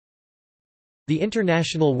The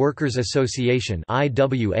International Workers' Association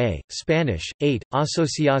 (IWA), Spanish, 8,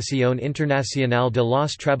 Asociación Internacional de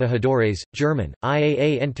los Trabajadores, German,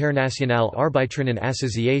 IAA Internacional Arbeiterinnen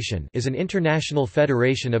Association, is an international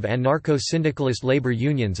federation of anarcho-syndicalist labor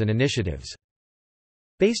unions and initiatives.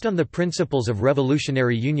 Based on the principles of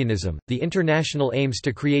revolutionary unionism, the International aims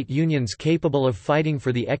to create unions capable of fighting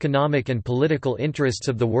for the economic and political interests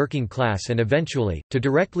of the working class and eventually, to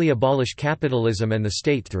directly abolish capitalism and the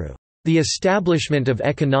state through the establishment of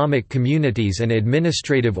economic communities and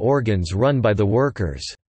administrative organs run by the workers.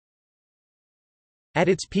 At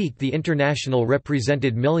its peak, the International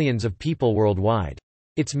represented millions of people worldwide.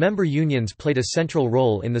 Its member unions played a central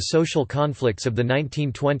role in the social conflicts of the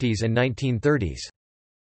 1920s and 1930s.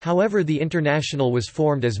 However, the International was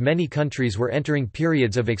formed as many countries were entering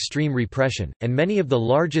periods of extreme repression, and many of the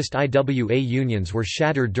largest IWA unions were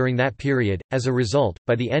shattered during that period. As a result,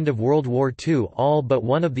 by the end of World War II, all but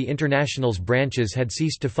one of the International's branches had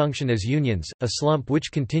ceased to function as unions, a slump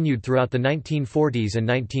which continued throughout the 1940s and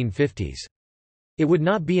 1950s. It would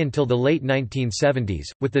not be until the late 1970s,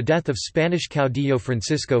 with the death of Spanish caudillo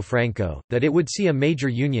Francisco Franco, that it would see a major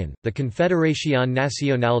union, the Confederación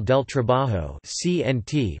Nacional del Trabajo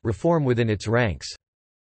 (CNT), reform within its ranks.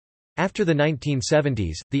 After the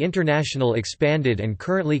 1970s, the International expanded and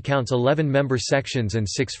currently counts 11 member sections and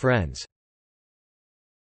 6 friends.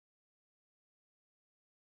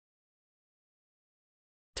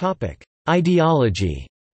 Ideology.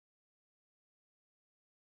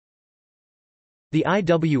 The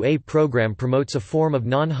IWA program promotes a form of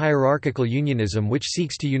non-hierarchical unionism which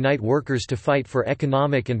seeks to unite workers to fight for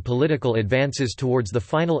economic and political advances towards the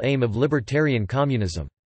final aim of libertarian communism.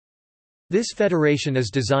 This federation is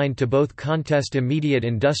designed to both contest immediate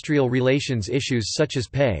industrial relations issues such as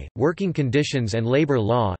pay, working conditions and labor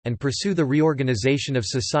law, and pursue the reorganization of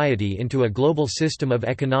society into a global system of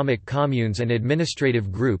economic communes and administrative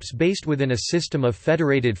groups based within a system of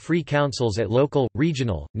federated free councils at local,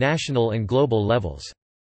 regional, national and global levels.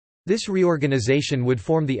 This reorganization would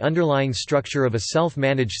form the underlying structure of a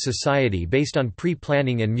self-managed society based on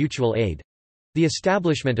pre-planning and mutual aid—the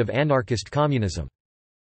establishment of anarchist communism.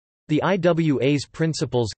 The IWA's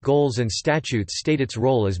principles, goals and statutes state its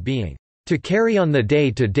role as being to carry on the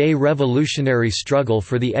day-to-day revolutionary struggle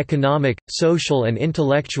for the economic, social and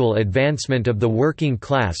intellectual advancement of the working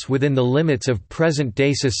class within the limits of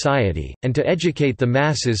present-day society, and to educate the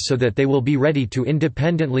masses so that they will be ready to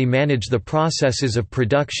independently manage the processes of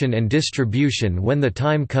production and distribution when the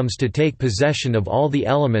time comes to take possession of all the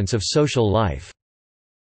elements of social life.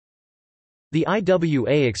 The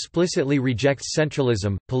IWA explicitly rejects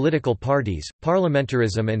centralism, political parties,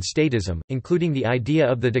 parliamentarism and statism, including the idea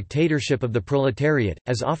of the dictatorship of the proletariat,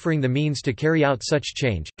 as offering the means to carry out such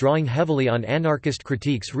change, drawing heavily on anarchist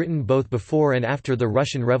critiques written both before and after the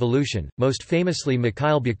Russian Revolution, most famously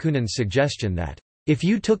Mikhail Bakunin's suggestion that, "If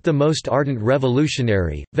you took the most ardent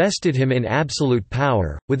revolutionary, vested him in absolute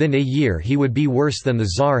power, within a year he would be worse than the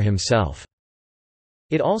Tsar himself."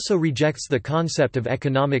 It also rejects the concept of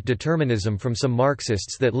economic determinism from some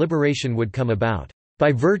Marxists that liberation would come about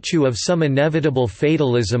by virtue of some inevitable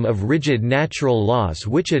fatalism of rigid natural laws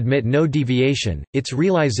which admit no deviation. Its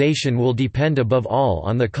realization will depend above all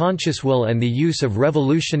on the conscious will and the use of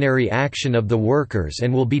revolutionary action of the workers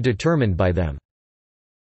and will be determined by them.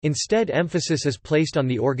 Instead, emphasis is placed on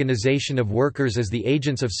the organization of workers as the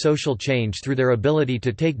agents of social change through their ability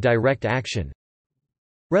to take direct action.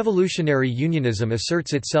 Revolutionary unionism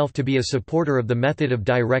asserts itself to be a supporter of the method of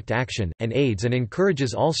direct action, and aids and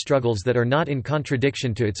encourages all struggles that are not in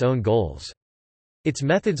contradiction to its own goals. Its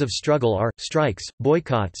methods of struggle are, strikes,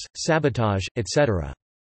 boycotts, sabotage, etc.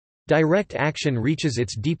 Direct action reaches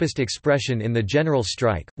its deepest expression in the general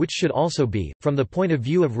strike, which should also be, from the point of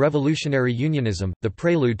view of revolutionary unionism, the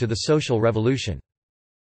prelude to the social revolution.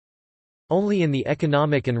 Only in the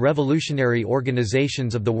economic and revolutionary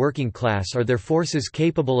organizations of the working class are there forces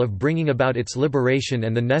capable of bringing about its liberation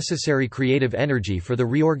and the necessary creative energy for the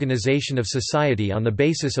reorganization of society on the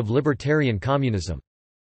basis of libertarian communism.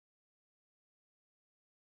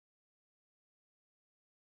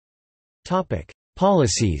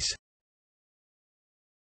 Policies.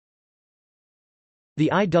 The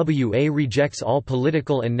IWA rejects all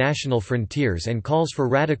political and national frontiers and calls for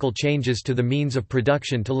radical changes to the means of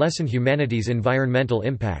production to lessen humanity's environmental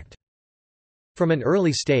impact. From an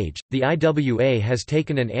early stage, the IWA has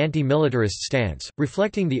taken an anti-militarist stance,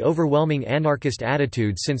 reflecting the overwhelming anarchist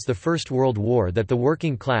attitude since the First World War that the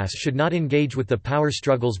working class should not engage with the power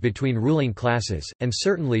struggles between ruling classes, and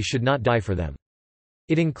certainly should not die for them.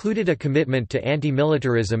 It included a commitment to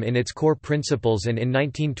anti-militarism in its core principles, and in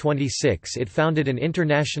 1926 it founded an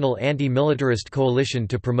international anti-militarist coalition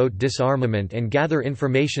to promote disarmament and gather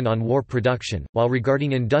information on war production, while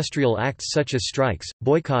regarding industrial acts such as strikes,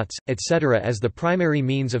 boycotts, etc. as the primary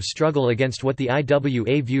means of struggle against what the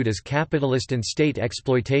IWA viewed as capitalist and state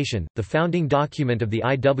exploitation. The founding document of the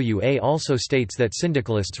IWA also states that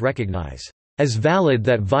syndicalists recognize as valid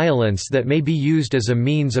that violence that may be used as a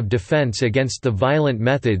means of defense against the violent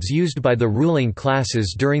methods used by the ruling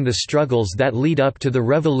classes during the struggles that lead up to the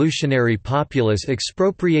revolutionary populace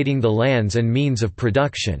expropriating the lands and means of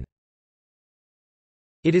production.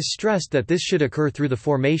 It is stressed that this should occur through the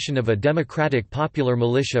formation of a democratic popular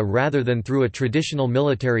militia rather than through a traditional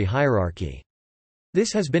military hierarchy.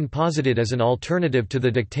 This has been posited as an alternative to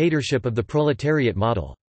the dictatorship of the proletariat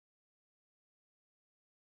model.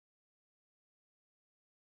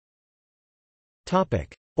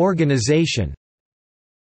 Organization.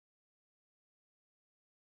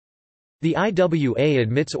 The IWA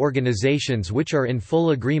admits organizations which are in full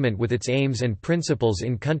agreement with its aims and principles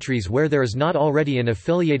in countries where there is not already an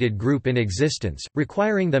affiliated group in existence,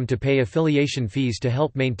 requiring them to pay affiliation fees to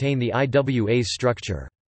help maintain the IWA's structure.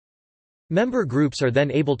 Member groups are then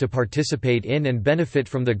able to participate in and benefit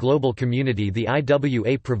from the global community the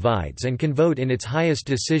IWA provides and can vote in its highest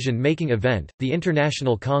decision-making event, the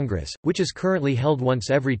International Congress, which is currently held once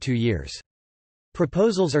every 2 years.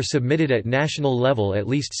 Proposals are submitted at national level at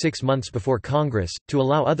least 6 months before Congress, to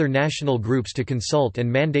allow other national groups to consult and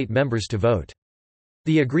mandate members to vote.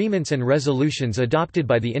 The agreements and resolutions adopted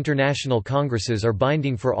by the international congresses are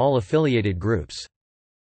binding for all affiliated groups.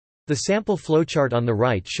 The sample flowchart on the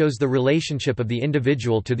right shows the relationship of the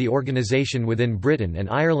individual to the organisation within Britain and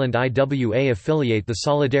Ireland. IWA affiliate the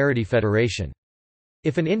Solidarity Federation.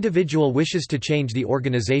 If an individual wishes to change the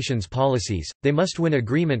organisation's policies, they must win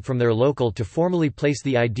agreement from their local to formally place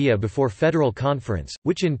the idea before Federal Conference,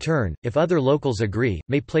 which in turn, if other locals agree,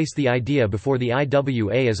 may place the idea before the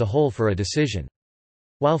IWA as a whole for a decision.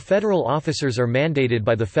 While federal officers are mandated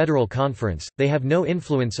by the Federal Conference, they have no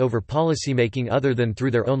influence over policymaking other than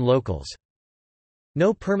through their own locals.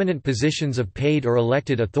 No permanent positions of paid or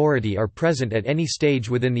elected authority are present at any stage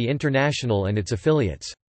within the International and its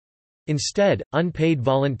affiliates. Instead, unpaid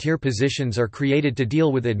volunteer positions are created to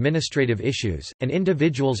deal with administrative issues, and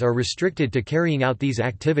individuals are restricted to carrying out these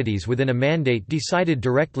activities within a mandate decided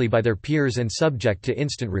directly by their peers and subject to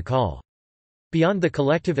instant recall. Beyond the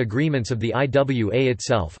collective agreements of the IWA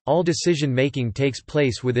itself, all decision-making takes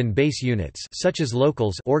place within base units such as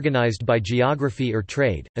locals organized by geography or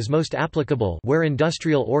trade, as most applicable where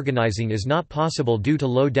industrial organizing is not possible due to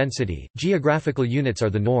low density. Geographical units are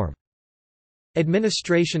the norm.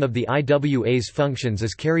 Administration of the IWA's functions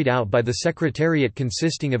is carried out by the Secretariat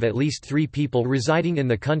consisting of at least 3 people residing in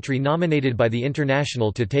the country nominated by the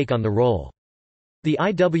International to take on the role. The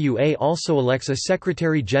IWA also elects a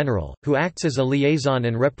Secretary-General, who acts as a liaison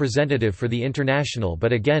and representative for the International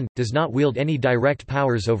but again, does not wield any direct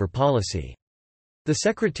powers over policy. The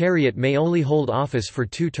Secretariat may only hold office for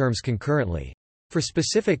 2 terms concurrently. For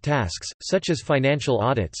specific tasks, such as financial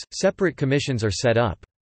audits, separate commissions are set up.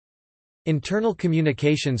 Internal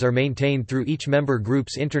communications are maintained through each member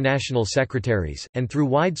group's international secretaries, and through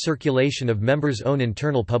wide circulation of members' own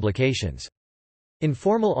internal publications.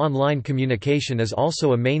 Informal online communication is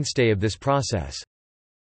also a mainstay of this process.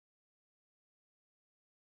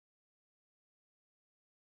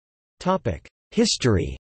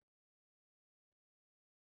 History.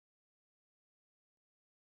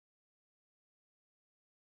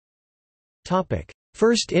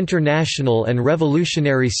 First International and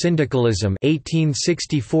Revolutionary Syndicalism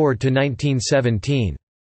 1864 to 1917.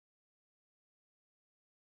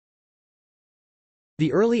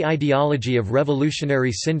 The early ideology of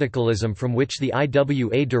revolutionary syndicalism from which the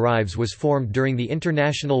IWA derives was formed during the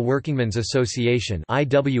International Workingmen's Association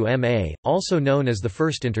 (IWMA), also known as the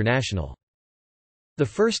First International. The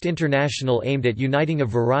First International aimed at uniting a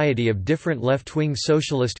variety of different left-wing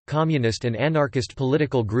socialist, communist and anarchist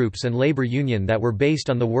political groups and labor union that were based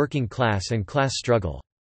on the working class and class struggle.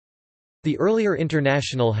 The earlier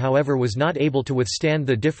International, however, was not able to withstand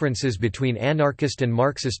the differences between anarchist and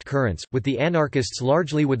Marxist currents, with the anarchists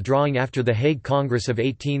largely withdrawing after the Hague Congress of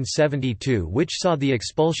 1872, which saw the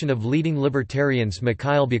expulsion of leading libertarians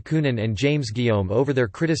Mikhail Bakunin and James Guillaume over their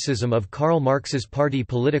criticism of Karl Marx's party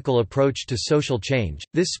political approach to social change.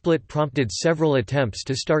 This split prompted several attempts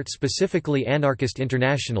to start specifically anarchist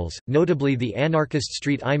internationals, notably the Anarchist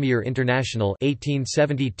Street Imir International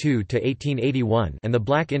 (1872–1881) and the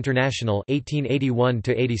Black International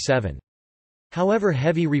 (1881–87). However,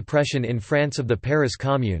 heavy repression in France of the Paris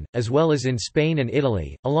Commune, as well as in Spain and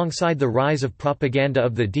Italy, alongside the rise of propaganda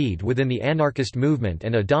of the deed within the anarchist movement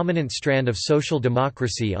and a dominant strand of social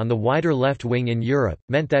democracy on the wider left wing in Europe,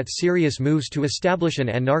 meant that serious moves to establish an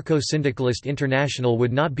anarcho-syndicalist international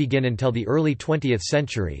would not begin until the early 20th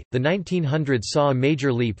century. The 1900s saw a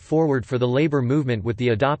major leap forward for the labor movement with the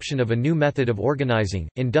adoption of a new method of organizing,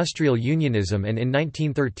 industrial unionism, and in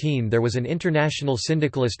 1913 there was an International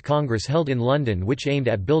Syndicalist Congress held in London which aimed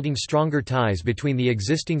at building stronger ties between the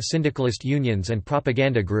existing syndicalist unions and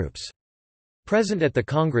propaganda groups. Present at the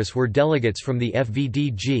Congress were delegates from the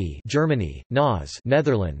FVDG Germany, NAS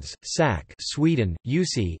Netherlands, SAC Sweden,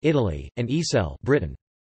 UC Italy, and ESEL Britain.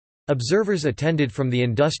 Observers attended from the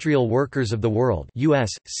Industrial Workers of the World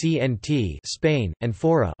US, CNT Spain, and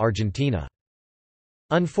FORA Argentina.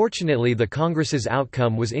 Unfortunately, the Congress's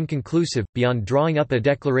outcome was inconclusive, beyond drawing up a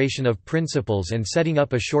declaration of principles and setting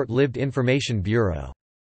up a short-lived information bureau.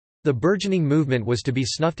 The burgeoning movement was to be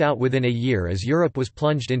snuffed out within a year as Europe was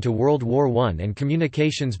plunged into World War I and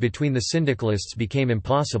communications between the syndicalists became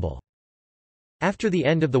impossible. After the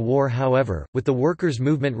end of the war, however, with the workers'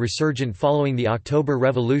 movement resurgent following the October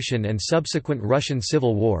Revolution and subsequent Russian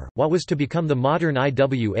Civil War, what was to become the modern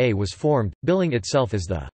IWA was formed, billing itself as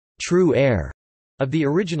the true heir of the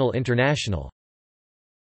original International.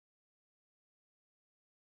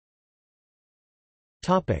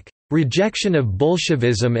 Rejection of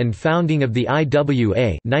Bolshevism and founding of the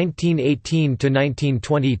IWA 1918 to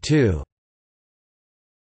 1922.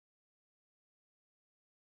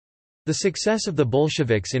 The success of the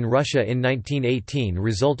Bolsheviks in Russia in 1918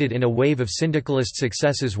 resulted in a wave of syndicalist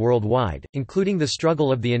successes worldwide, including the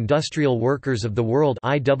struggle of the Industrial Workers of the World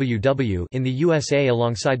 (IWW) in the USA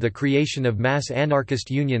alongside the creation of mass anarchist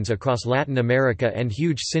unions across Latin America and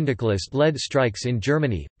huge syndicalist-led strikes in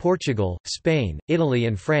Germany, Portugal, Spain, Italy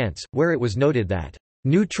and France, where it was noted that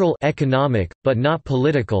neutral economic, but not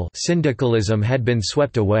political syndicalism had been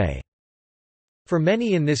swept away. For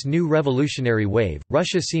many in this new revolutionary wave,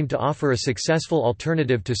 Russia seemed to offer a successful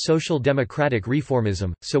alternative to social democratic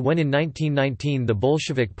reformism, so when in 1919 the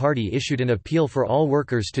Bolshevik Party issued an appeal for all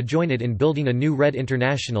workers to join it in building a new Red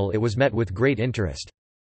International, it was met with great interest.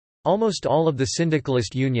 Almost all of the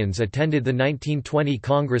syndicalist unions attended the 1920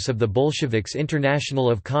 Congress of the Bolsheviks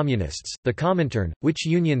International of Communists, the Comintern, which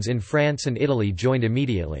unions in France and Italy joined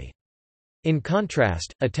immediately. In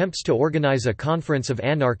contrast, attempts to organize a conference of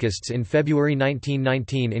anarchists in February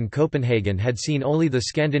 1919 in Copenhagen had seen only the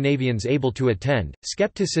Scandinavians able to attend.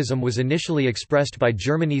 Skepticism was initially expressed by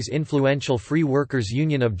Germany's influential Free Workers'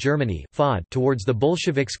 Union of Germany (FOD) towards the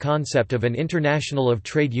Bolsheviks' concept of an international of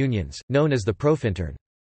trade unions, known as the Profintern.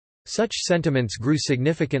 Such sentiments grew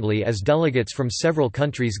significantly as delegates from several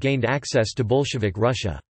countries gained access to Bolshevik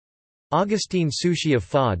Russia. Augustin Souchy of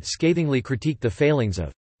FOD scathingly critiqued the failings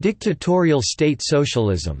of dictatorial state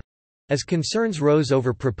socialism, as concerns rose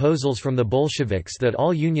over proposals from the Bolsheviks that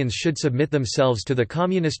all unions should submit themselves to the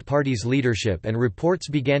Communist Party's leadership, and reports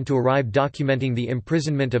began to arrive documenting the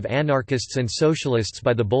imprisonment of anarchists and socialists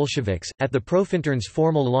by the Bolsheviks. At the Profintern's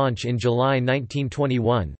formal launch in July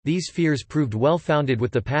 1921, these fears proved well founded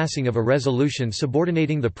with the passing of a resolution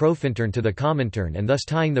subordinating the Profintern to the Comintern and thus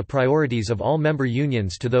tying the priorities of all member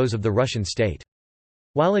unions to those of the Russian state.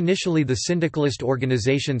 While initially the syndicalist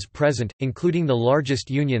organizations present, including the largest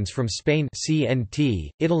unions from Spain (CNT),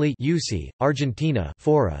 Italy (UC), Argentina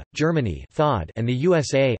 (FORA), Germany (FOD), and the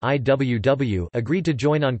USA (IWW), agreed to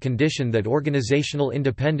join on condition that organizational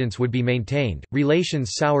independence would be maintained,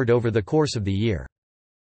 relations soured over the course of the year.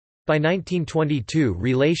 By 1922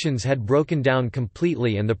 relations had broken down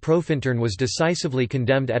completely and the Profintern was decisively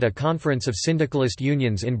condemned at a conference of syndicalist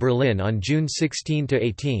unions in Berlin on June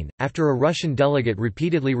 16–18, after a Russian delegate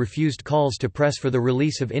repeatedly refused calls to press for the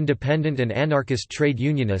release of independent and anarchist trade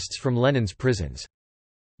unionists from Lenin's prisons.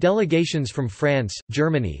 Delegations from France,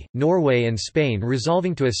 Germany, Norway and Spain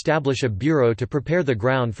resolving to establish a bureau to prepare the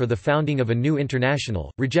ground for the founding of a new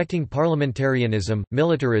international, rejecting parliamentarianism,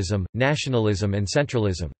 militarism, nationalism and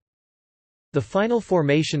centralism. The final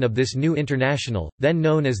formation of this new international, then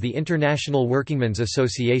known as the International Workingmen's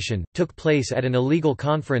Association, took place at an illegal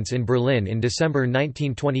conference in Berlin in December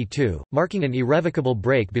 1922, marking an irrevocable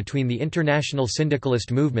break between the international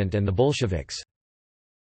syndicalist movement and the Bolsheviks.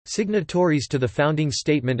 Signatories to the founding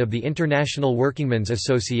statement of the International Workingmen's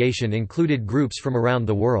Association included groups from around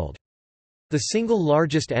the world. The single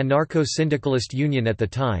largest anarcho-syndicalist union at the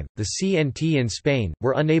time, the CNT in Spain,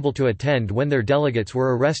 were unable to attend when their delegates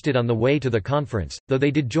were arrested on the way to the conference, though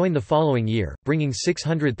they did join the following year, bringing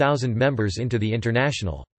 600,000 members into the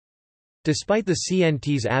International. Despite the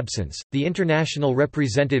CNT's absence, the International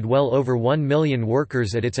represented well over 1 million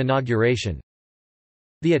workers at its inauguration.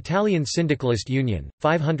 The Italian Syndicalist Union,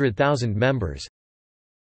 500,000 members.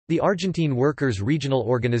 The Argentine Workers' Regional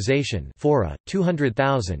Organization Fora,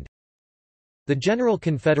 200,000. The General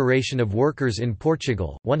Confederation of Workers in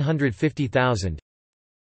Portugal, 150,000.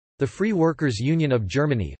 The Free Workers' Union of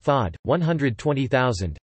Germany FOD,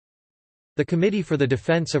 120,000. The Committee for the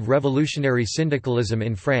Defense of Revolutionary Syndicalism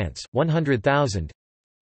in France, 100,000.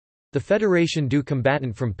 The Fédération du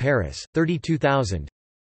Combattant from Paris, 32,000.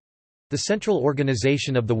 The Central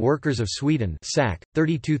Organization of the Workers of Sweden SAC,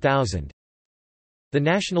 32,000. The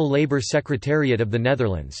National Labour Secretariat of the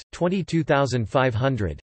Netherlands,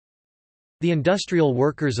 22,500. The Industrial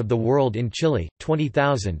Workers of the World in Chile,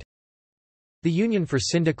 20,000. The Union for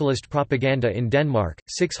Syndicalist Propaganda in Denmark,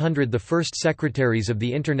 600. The first secretaries of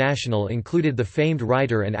the International included the famed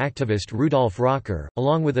writer and activist Rudolf Rocker,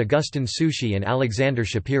 along with Augustin Souchy and Alexander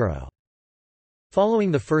Shapiro.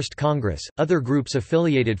 Following the First Congress, other groups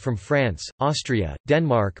affiliated from France, Austria,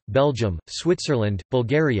 Denmark, Belgium, Switzerland,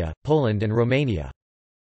 Bulgaria, Poland and Romania.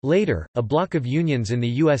 Later, a block of unions in the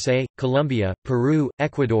USA, Colombia, Peru,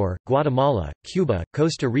 Ecuador, Guatemala, Cuba,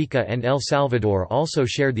 Costa Rica and El Salvador also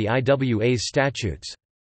shared the IWA's statutes.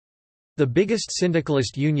 The biggest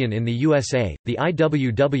syndicalist union in the USA, the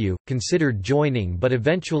IWW, considered joining but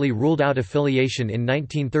eventually ruled out affiliation in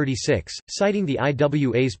 1936, citing the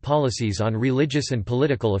IWA's policies on religious and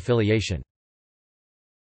political affiliation.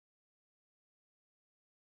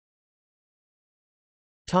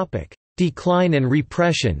 Decline and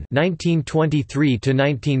repression 1923 to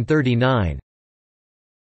 1939.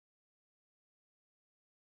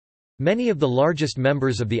 Many of the largest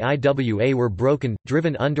members of the IWA were broken,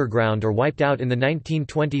 driven underground or wiped out in the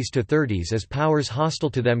 1920s to 30s as powers hostile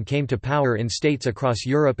to them came to power in states across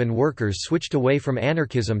Europe and workers switched away from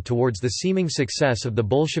anarchism towards the seeming success of the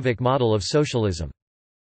Bolshevik model of socialism.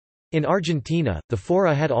 In Argentina, the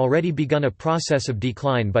Fora had already begun a process of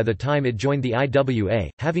decline by the time it joined the IWA,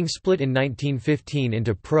 having split in 1915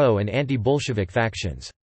 into pro- and anti-Bolshevik factions.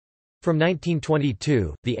 From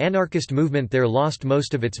 1922, the anarchist movement there lost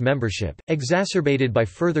most of its membership, exacerbated by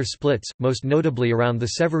further splits, most notably around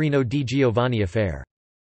the Severino di Giovanni affair.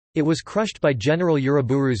 It was crushed by General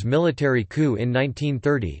Uriburu's military coup in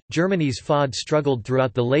 1930. Germany's FOD struggled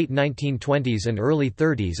throughout the late 1920s and early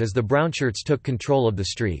 30s as the Brownshirts took control of the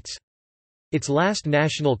streets. Its last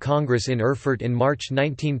National Congress in Erfurt in March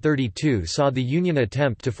 1932 saw the Union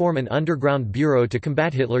attempt to form an underground bureau to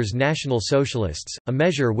combat Hitler's National Socialists, a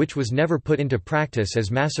measure which was never put into practice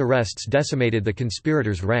as mass arrests decimated the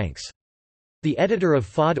conspirators' ranks. The editor of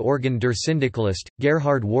FOD Organ der Syndikalist,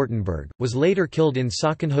 Gerhard Wartenberg, was later killed in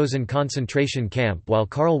Sachsenhausen concentration camp while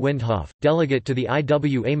Karl Windhoff, delegate to the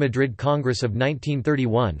IWA Madrid Congress of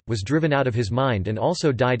 1931, was driven out of his mind and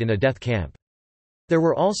also died in a death camp. There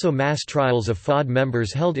were also mass trials of FOD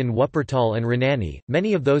members held in Wuppertal and Renani.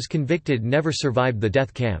 Many of those convicted never survived the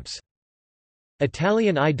death camps.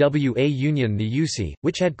 Italian IWA Union, the USI,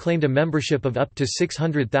 which had claimed a membership of up to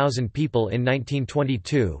 600,000 people in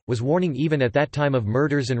 1922, was warning even at that time of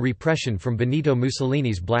murders and repression from Benito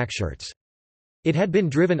Mussolini's blackshirts. It had been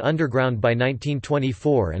driven underground by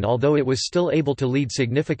 1924 and although it was still able to lead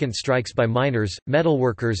significant strikes by miners,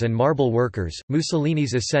 metalworkers and marble workers,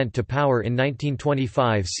 Mussolini's ascent to power in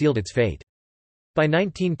 1925 sealed its fate. By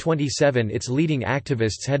 1927 its leading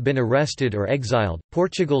activists had been arrested or exiled.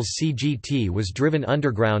 Portugal's CGT was driven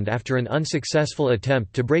underground after an unsuccessful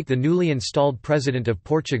attempt to break the newly installed president of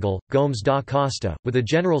Portugal, Gomes da Costa, with a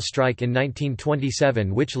general strike in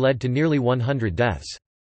 1927 which led to nearly 100 deaths.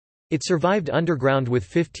 It survived underground with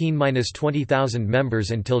 15–20,000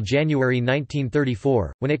 members until January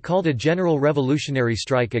 1934, when it called a general revolutionary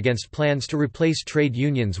strike against plans to replace trade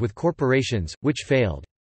unions with corporations, which failed.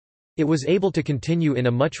 It was able to continue in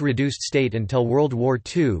a much reduced state until World War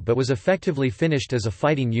II but was effectively finished as a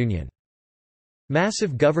fighting union.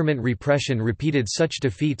 Massive government repression repeated such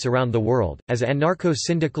defeats around the world, as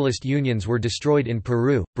anarcho-syndicalist unions were destroyed in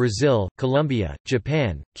Peru, Brazil, Colombia,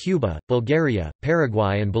 Japan, Cuba, Bulgaria,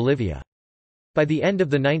 Paraguay and Bolivia. By the end of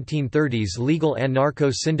the 1930s legal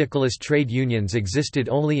anarcho-syndicalist trade unions existed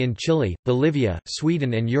only in Chile, Bolivia,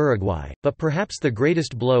 Sweden and Uruguay, but perhaps the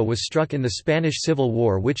greatest blow was struck in the Spanish Civil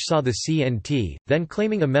War which saw the CNT, then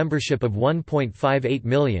claiming a membership of 1.58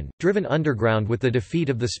 million, driven underground with the defeat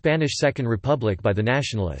of the Spanish Second Republic by the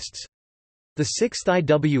nationalists. The Sixth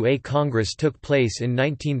IWA Congress took place in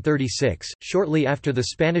 1936, shortly after the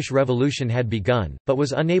Spanish Revolution had begun, but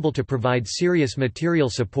was unable to provide serious material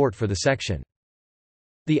support for the section.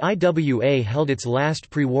 The IWA held its last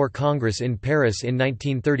pre-war congress in Paris in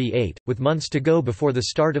 1938. With months to go before the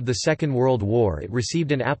start of the Second World War, it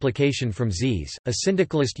received an application from ZEES, a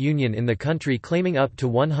syndicalist union in the country claiming up to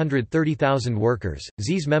 130,000 workers.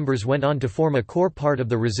 ZEES members went on to form a core part of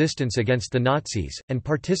the resistance against the Nazis, and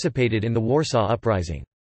participated in the Warsaw Uprising.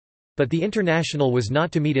 But the International was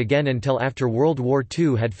not to meet again until after World War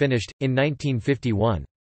II had finished, in 1951.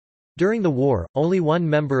 During the war, only one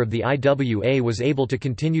member of the IWA was able to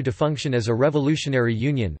continue to function as a revolutionary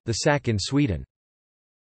union, the SAC in Sweden.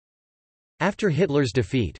 After Hitler's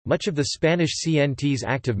defeat, much of the Spanish CNT's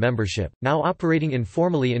active membership, now operating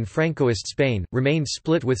informally in Francoist Spain, remained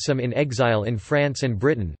split, with some in exile in France and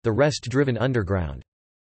Britain, the rest driven underground.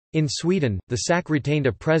 In Sweden, the SAC retained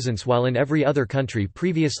a presence, while in every other country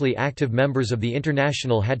previously active members of the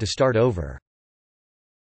International had to start over.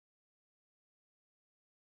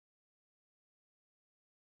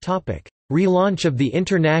 Relaunch of the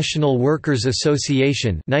International Workers'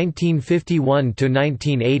 Association 1951 to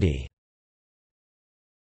 1980.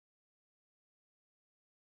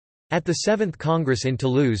 At the 7th Congress in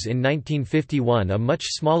Toulouse in 1951, a much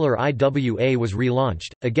smaller IWA was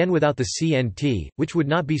relaunched, again without the CNT, which would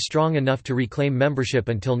not be strong enough to reclaim membership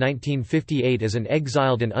until 1958 as an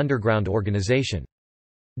exiled and underground organization.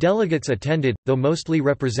 Delegates attended, though mostly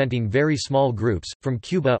representing very small groups, from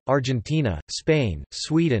Cuba, Argentina, Spain,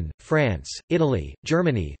 Sweden, France, Italy,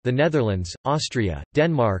 Germany, the Netherlands, Austria,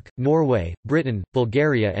 Denmark, Norway, Britain,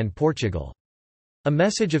 Bulgaria and Portugal. A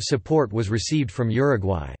message of support was received from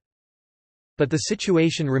Uruguay. But the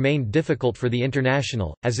situation remained difficult for the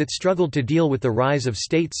International, as it struggled to deal with the rise of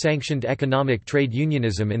state-sanctioned economic trade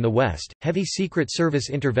unionism in the West, heavy Secret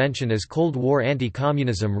Service intervention as Cold War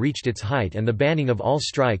anti-communism reached its height, and the banning of all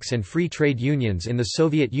strikes and free trade unions in the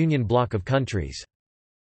Soviet Union bloc of countries.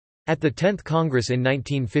 At the 10th Congress in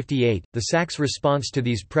 1958, the SAC's response to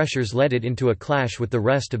these pressures led it into a clash with the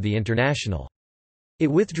rest of the International. It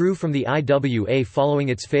withdrew from the IWA following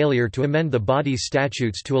its failure to amend the body's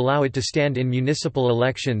statutes to allow it to stand in municipal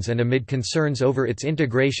elections, and amid concerns over its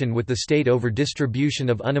integration with the state over distribution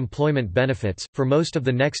of unemployment benefits. For most of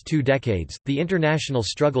the next 2 decades, the International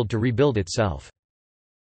struggled to rebuild itself.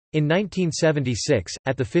 In 1976,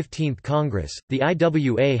 at the 15th Congress, the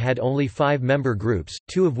IWA had only 5 member groups,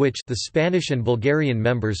 2 of which, the Spanish and Bulgarian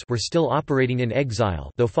members, were still operating in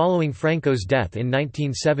exile, though following Franco's death in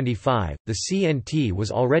 1975, the CNT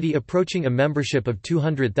was already approaching a membership of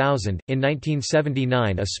 200,000. In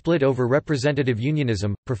 1979, a split over representative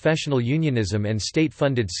unionism, professional unionism and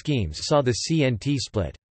state-funded schemes saw the CNT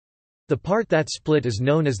split. The part that split is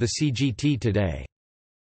known as the CGT today.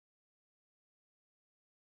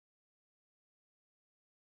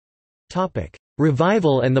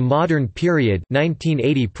 Revival and the modern period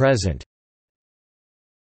 1980 present.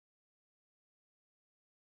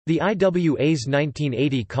 The IWA's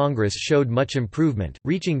 1980 Congress showed much improvement,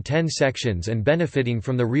 reaching 10 sections and benefiting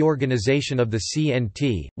from the reorganization of the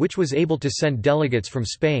CNT, which was able to send delegates from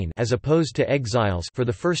Spain as opposed to exiles for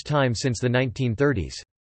the first time since the 1930s.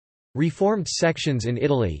 Reformed sections in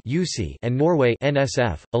Italy and Norway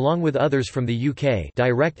NSF, along with others from the UK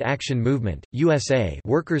Direct Action Movement, USA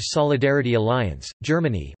Workers' Solidarity Alliance,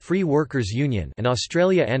 Germany Free Workers' Union and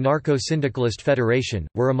Australia Anarcho-Syndicalist Federation,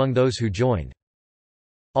 were among those who joined.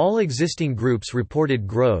 All existing groups reported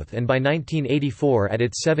growth, and by 1984 at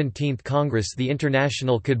its 17th Congress the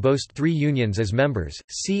International could boast 3 unions as members,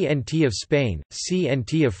 CNT of Spain,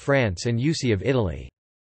 CNT of France and UC of Italy.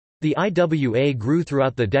 The IWA grew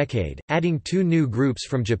throughout the decade, adding 2 new groups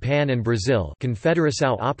from Japan and Brazil,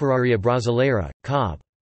 Confederação Operária Brasileira, COB.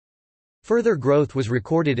 Further growth was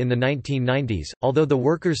recorded in the 1990s, although the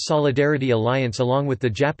Workers' Solidarity Alliance along with the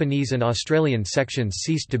Japanese and Australian sections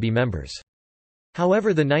ceased to be members.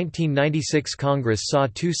 However, the 1996 Congress saw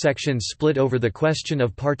 2 sections split over the question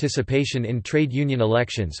of participation in trade union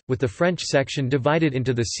elections, with the French section divided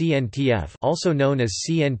into the CNTF, also known as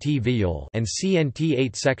CNT Viol, and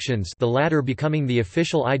CNT8 sections, the latter becoming the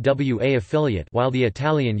official IWA affiliate, while the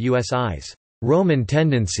Italian USI's Roman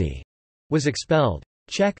tendency was expelled.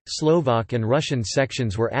 Czech, Slovak and Russian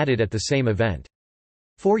sections were added at the same event.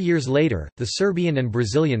 4 years later, the Serbian and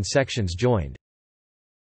Brazilian sections joined.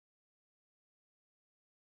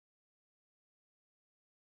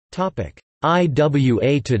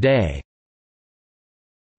 IWA today.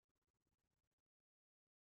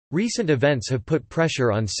 Recent events have put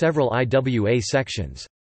pressure on several IWA sections.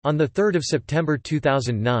 On 3 September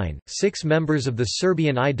 2009, 6 members of the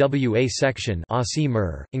Serbian IWA section,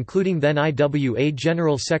 including then IWA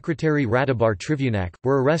General Secretary Ratibar Trivunac,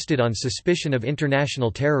 were arrested on suspicion of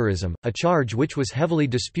international terrorism, a charge which was heavily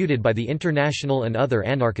disputed by the International and other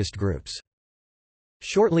anarchist groups.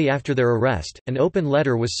 Shortly after their arrest, an open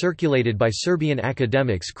letter was circulated by Serbian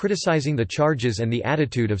academics criticizing the charges and the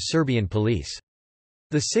attitude of Serbian police.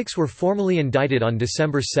 The 6 were formally indicted on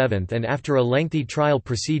December 7 and after a lengthy trial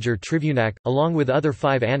procedure Trivunac, along with other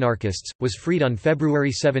 5 anarchists, was freed on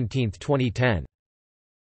February 17, 2010.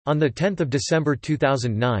 On 10 December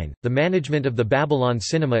 2009, the management of the Babylon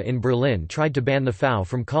Cinema in Berlin tried to ban the FAU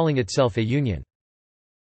from calling itself a union.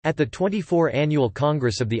 At the 24th Annual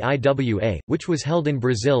Congress of the IWA, which was held in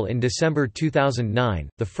Brazil in December 2009,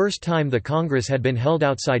 the first time the Congress had been held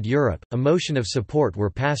outside Europe, a motion of support were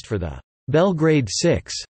passed for the Belgrade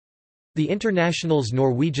Six. The International's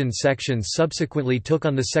Norwegian sections subsequently took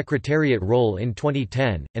on the secretariat role in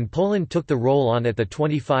 2010, and Poland took the role on at the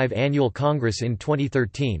 25th Annual Congress in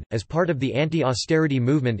 2013. As part of the anti-austerity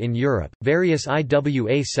movement in Europe, various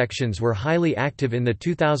IWA sections were highly active in the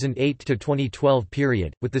 2008 to 2012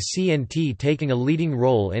 period, with the CNT taking a leading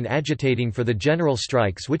role in agitating for the general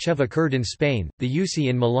strikes which have occurred in Spain, the UC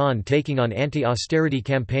in Milan taking on anti-austerity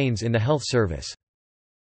campaigns in the health service.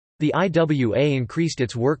 The IWA increased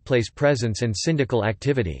its workplace presence and syndical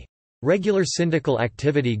activity. Regular syndical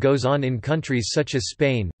activity goes on in countries such as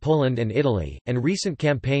Spain, Poland and Italy, and recent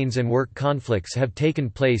campaigns and work conflicts have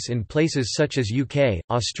taken place in places such as UK,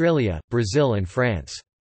 Australia, Brazil and France.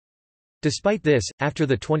 Despite this, after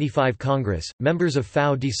the 25 Congress, members of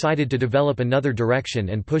FAU decided to develop another direction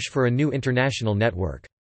and push for a new international network.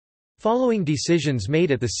 Following decisions made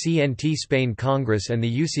at the CNT Spain Congress and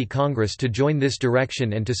the UC Congress to join this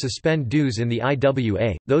direction and to suspend dues in the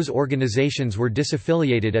IWA, those organizations were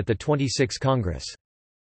disaffiliated at the 26th Congress.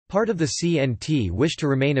 Part of the CNT wished to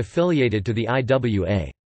remain affiliated to the IWA.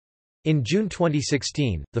 In June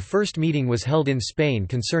 2016, the first meeting was held in Spain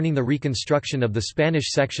concerning the reconstruction of the Spanish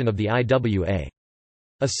section of the IWA.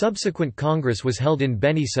 A subsequent congress was held in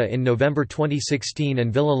Benissa in November 2016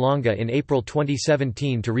 and Villalonga in April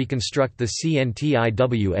 2017 to reconstruct the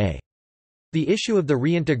CNT-IWA. The issue of the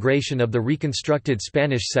reintegration of the reconstructed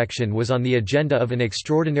Spanish section was on the agenda of an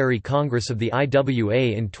extraordinary congress of the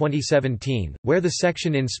IWA in 2017, where the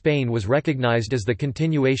section in Spain was recognized as the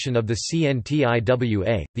continuation of the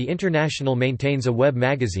CNT-IWA. The International maintains a web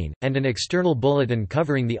magazine, and an external bulletin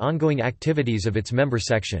covering the ongoing activities of its member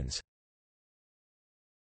sections.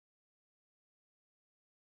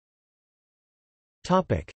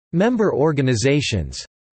 Member organizations.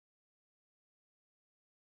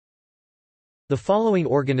 The following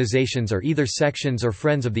organizations are either sections or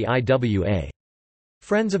friends of the IWA.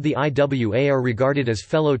 Friends of the IWA are regarded as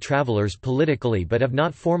fellow travelers politically but have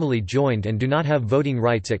not formally joined and do not have voting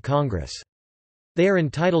rights at Congress. They are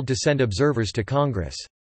entitled to send observers to Congress.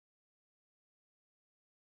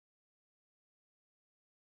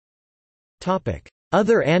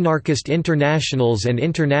 Other anarchist internationals and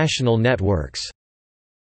international networks.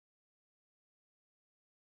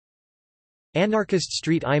 Anarchist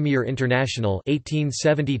Street Imir International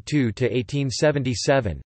 1872 to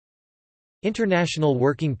 1877. International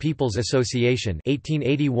Working People's Association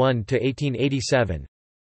 1881 to 1887.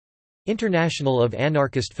 International of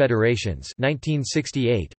Anarchist Federations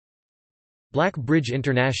 1968. Black Bridge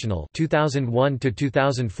International 2001 to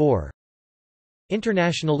 2004.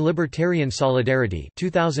 International Libertarian Solidarity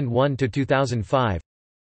 2001 to 2005.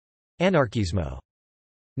 Anarchismo.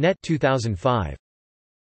 Net 2005.